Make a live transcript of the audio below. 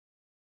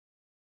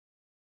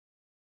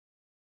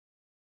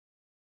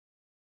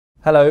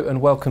Hello and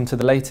welcome to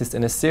the latest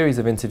in a series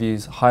of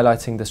interviews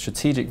highlighting the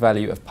strategic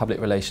value of public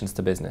relations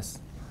to business.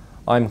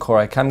 I'm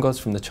Koray Kamgoz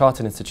from the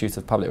Chartered Institute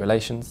of Public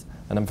Relations,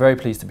 and I'm very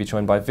pleased to be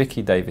joined by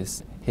Vicky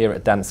Davis here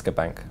at Danske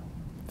Bank.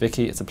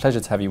 Vicky, it's a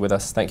pleasure to have you with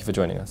us. Thank you for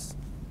joining us.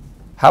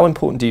 How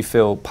important do you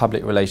feel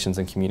public relations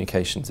and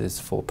communications is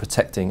for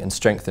protecting and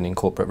strengthening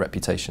corporate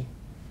reputation?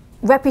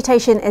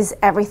 Reputation is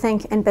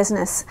everything in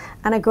business,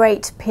 and a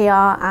great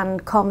PR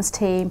and comms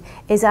team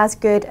is as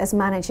good as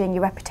managing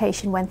your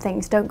reputation when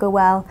things don't go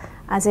well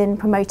as in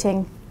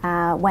promoting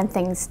when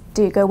things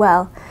do go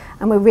well.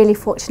 And we're really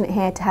fortunate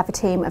here to have a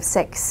team of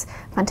 6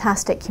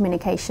 fantastic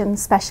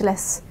communications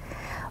specialists.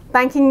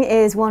 Banking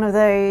is one of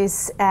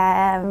those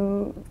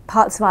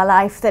parts of our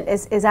life that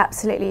is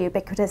absolutely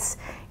ubiquitous.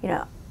 You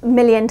know, a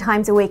million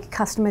times a week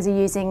customers are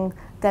using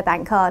their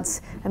bank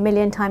cards. A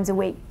million times a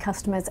week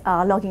customers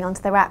are logging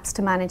onto their apps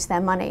to manage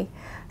their money.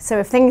 So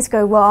if things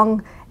go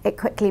wrong, it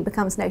quickly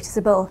becomes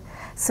noticeable.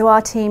 So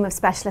our team of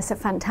specialists are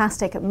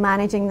fantastic at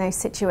managing those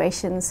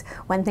situations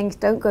when things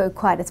don't go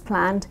quite as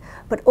planned,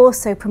 but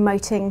also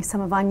promoting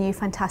some of our new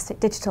fantastic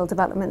digital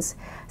developments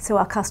so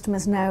our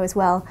customers know as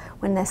well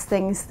when there's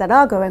things that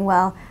are going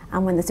well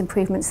and when there's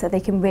improvements that they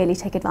can really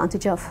take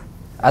advantage of.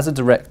 As a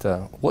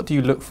director, what do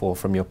you look for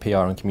from your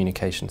PR and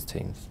communications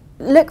teams?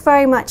 Look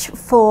very much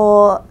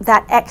for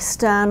that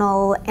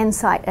external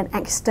insight and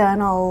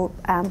external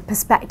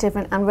perspective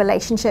and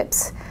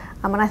relationships.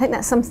 And I think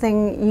that's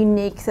something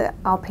unique that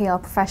our PR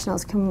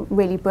professionals can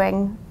really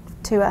bring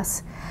to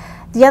us.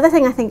 The other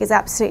thing I think is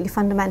absolutely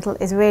fundamental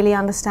is really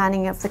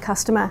understanding of the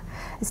customer.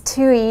 It's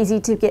too easy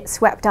to get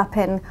swept up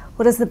in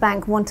what does the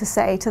bank want to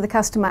say to the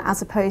customer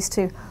as opposed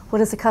to what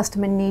does the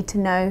customer need to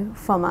know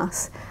from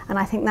us. And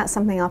I think that's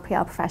something our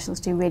PR professionals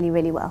do really,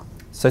 really well.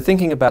 So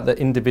thinking about the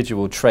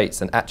individual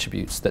traits and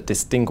attributes that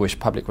distinguish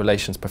public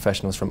relations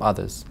professionals from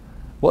others,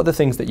 what are the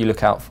things that you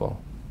look out for?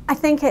 I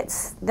think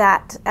it's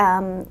that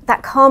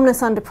that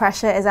calmness under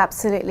pressure is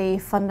absolutely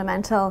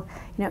fundamental.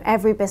 You know,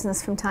 every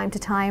business from time to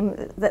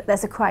time that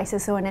there's a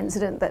crisis or an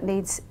incident that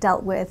needs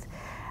dealt with,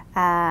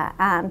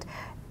 and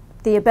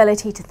the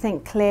ability to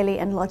think clearly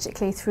and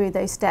logically through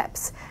those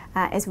steps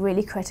is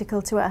really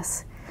critical to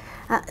us.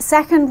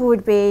 Second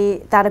would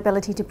be that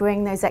ability to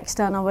bring those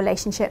external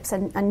relationships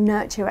and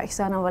nurture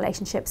external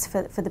relationships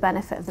for the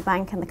benefit of the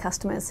bank and the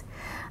customers.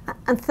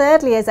 And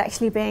thirdly is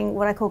actually being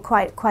what I call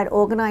quite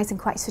organised and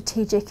quite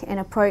strategic in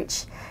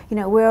approach. You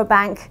know, we're a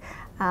bank,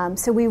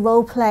 so we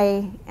role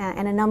play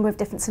in a number of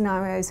different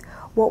scenarios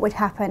what would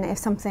happen if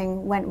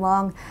something went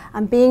wrong,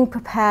 and being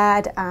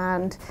prepared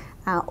and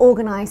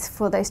organised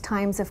for those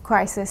times of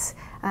crisis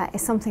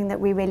is something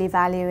that we really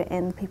value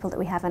in the people that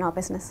we have in our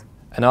business.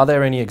 And are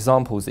there any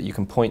examples that you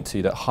can point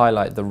to that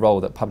highlight the role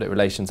that public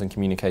relations and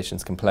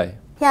communications can play?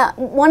 Yeah,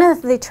 one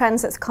of the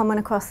trends that's common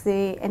across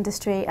the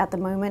industry at the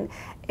moment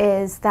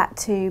is that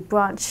to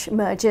branch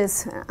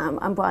mergers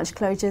and branch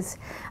closures.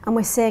 And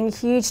we're seeing a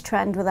huge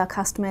trend with our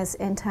customers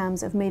in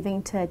terms of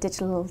moving to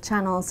digital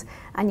channels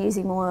and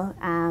using more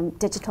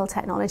digital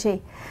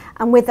technology.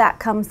 And with that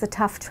comes the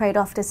tough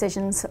trade-off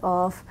decisions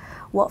of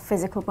what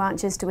physical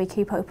branches do we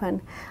keep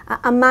open.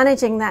 And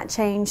managing that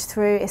change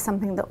through is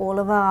something that all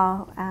of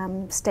our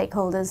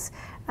stakeholders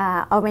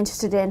are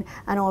interested in,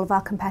 and all of our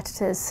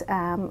competitors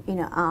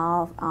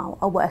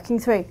are working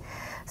through.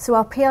 So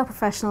our PR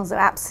professionals are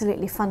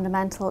absolutely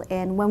fundamental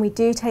in when we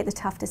do take the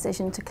tough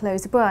decision to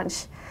close a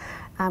branch,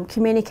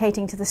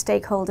 communicating to the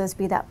stakeholders,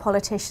 be that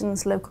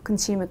politicians, local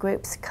consumer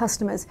groups,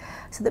 customers,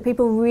 so that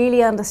people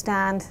really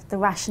understand the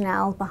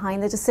rationale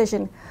behind the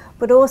decision,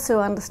 but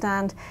also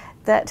understand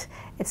that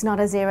it's not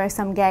a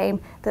zero-sum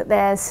game, that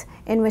there's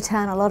in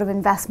return a lot of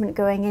investment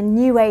going in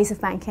new ways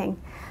of banking.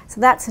 So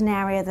that's an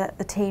area that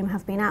the team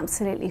have been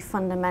absolutely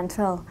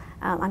fundamental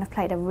and have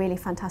played a really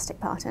fantastic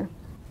part in.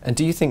 And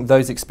do you think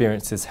those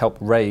experiences help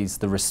raise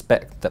the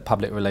respect that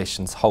public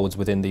relations holds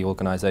within the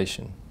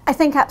organisation? I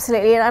think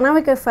absolutely, and I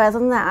would go further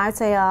than that. I would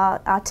say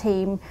our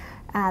team,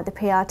 the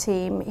PR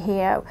team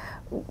here,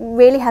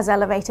 really has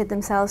elevated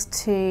themselves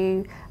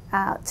to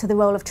the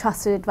role of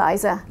trusted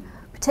advisor,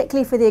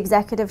 particularly for the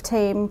executive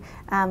team,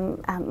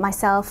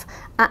 myself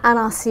and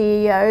our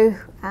CEO.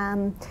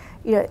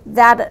 You know,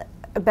 that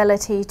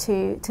ability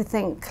to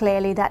think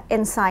clearly, that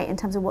insight in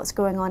terms of what's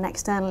going on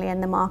externally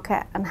in the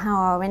market and how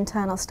our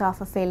internal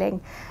staff are feeling,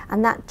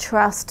 and that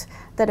trust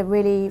that a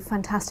really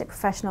fantastic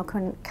professional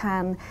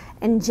can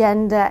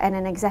engender in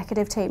an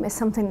executive team is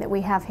something that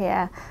we have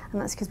here, and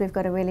that's because we've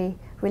got a really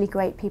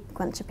great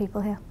bunch of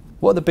people here.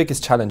 What are the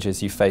biggest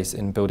challenges you face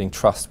in building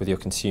trust with your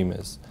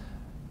consumers,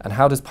 and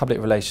how does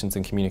public relations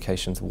and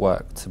communications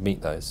work to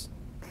meet those?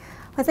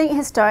 I think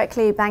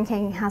historically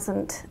banking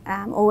hasn't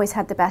always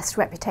had the best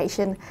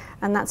reputation,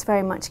 and that's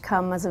very much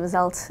come as a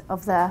result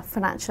of the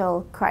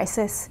financial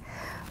crisis.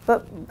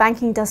 But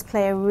banking does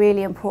play a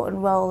really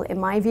important role, in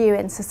my view,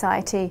 in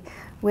society.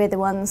 We're the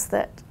ones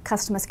that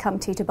customers come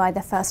to buy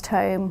their first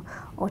home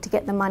or to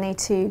get the money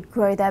to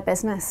grow their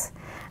business.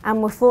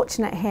 And we're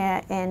fortunate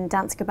here in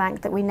Danske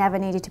Bank that we never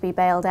needed to be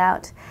bailed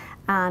out,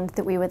 and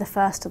that we were the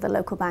first of the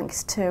local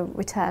banks to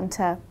return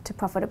to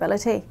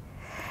profitability.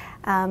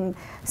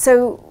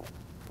 So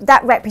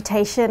that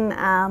reputation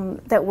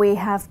that we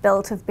have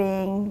built of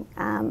being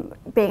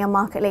a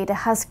market leader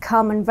has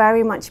come and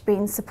very much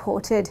been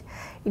supported,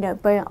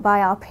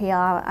 by our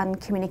PR and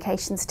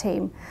communications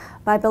team,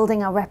 by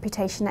building our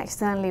reputation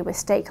externally with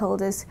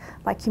stakeholders,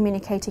 by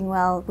communicating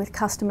well with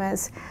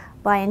customers,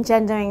 by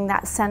engendering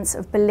that sense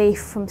of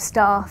belief from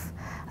staff,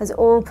 has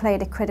all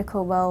played a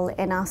critical role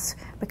in us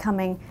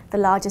becoming the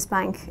largest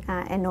bank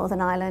in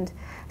Northern Ireland.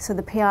 So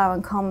the PR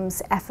and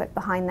comms effort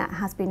behind that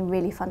has been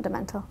really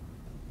fundamental.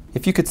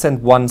 If you could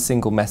send one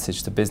single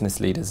message to business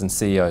leaders and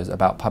CEOs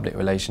about public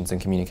relations and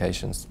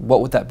communications,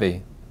 what would that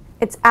be?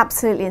 It's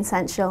absolutely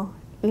essential.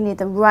 You need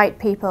the right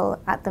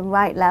people at the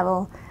right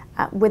level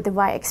with the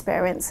right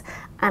experience,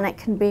 and it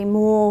can be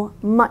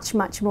much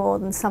more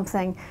than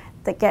something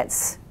that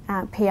gets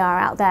PR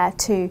out there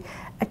to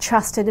a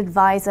trusted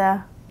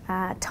advisor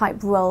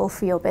type role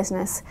for your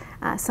business,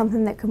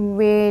 something that can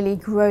really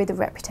grow the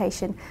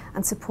reputation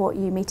and support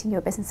you meeting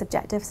your business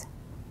objectives.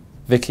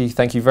 Vicky,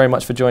 thank you very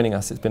much for joining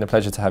us. It's been a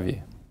pleasure to have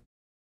you.